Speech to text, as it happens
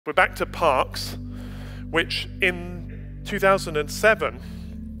We're back to Parkes, which in 2007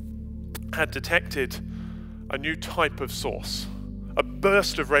 had detected a new type of source, a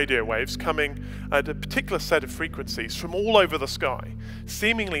burst of radio waves coming at a particular set of frequencies from all over the sky,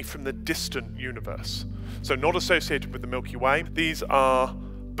 seemingly from the distant universe. So not associated with the Milky Way. These are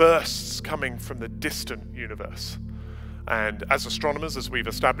bursts coming from the distant universe. And as astronomers, as we've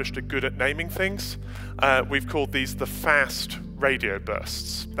established, are good at naming things, we've called these the fast radio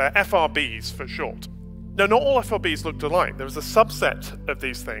bursts. They're FRBs for short. Now, not all FRBs looked alike. There was a subset of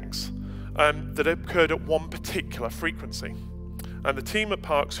these things that occurred at one particular frequency. And the team at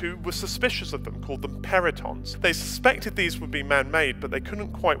Parkes, who were suspicious of them, called them peritons. They suspected these would be man-made, but they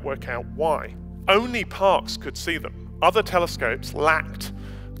couldn't quite work out why. Only Parkes could see them. Other telescopes lacked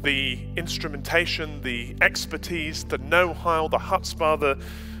the instrumentation, the expertise, the know-how, the chutzpah, the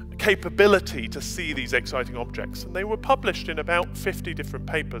capability to see these exciting objects. And they were published in about 50 different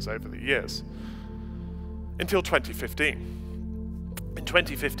papers over the years, until 2015. In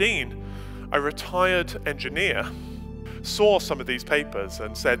 2015, a retired engineer saw some of these papers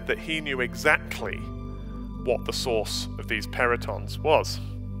and said that he knew exactly what the source of these peritons was.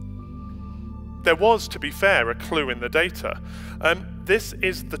 There was, to be fair, a clue in the data. This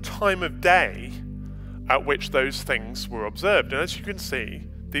is the time of day at which those things were observed. And as you can see,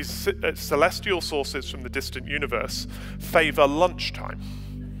 these celestial sources from the distant universe favor lunchtime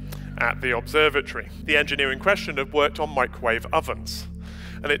at the observatory. The engineer in question had worked on microwave ovens.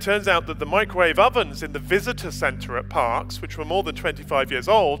 And it turns out that the microwave ovens in the visitor center at Parkes, which were more than 25 years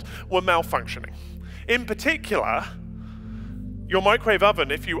old, were malfunctioning. In particular, your microwave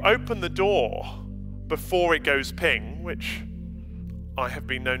oven, if you open the door before it goes ping, which I have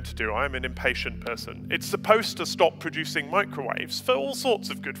been known to do, I am an impatient person, it's supposed to stop producing microwaves for all sorts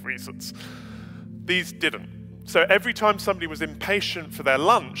of good reasons. These didn't. So every time somebody was impatient for their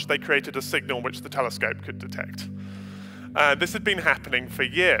lunch, they created a signal which the telescope could detect. This had been happening for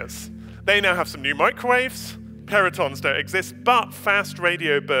years. They now have some new microwaves. Peritons don't exist, but fast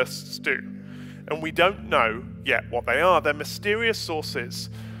radio bursts do. And we don't know yet what they are. They're mysterious sources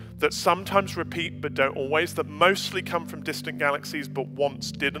that sometimes repeat but don't always, that mostly come from distant galaxies but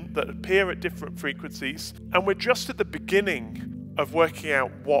once didn't, that appear at different frequencies. And we're just at the beginning of working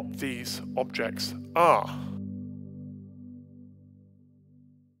out what these objects are.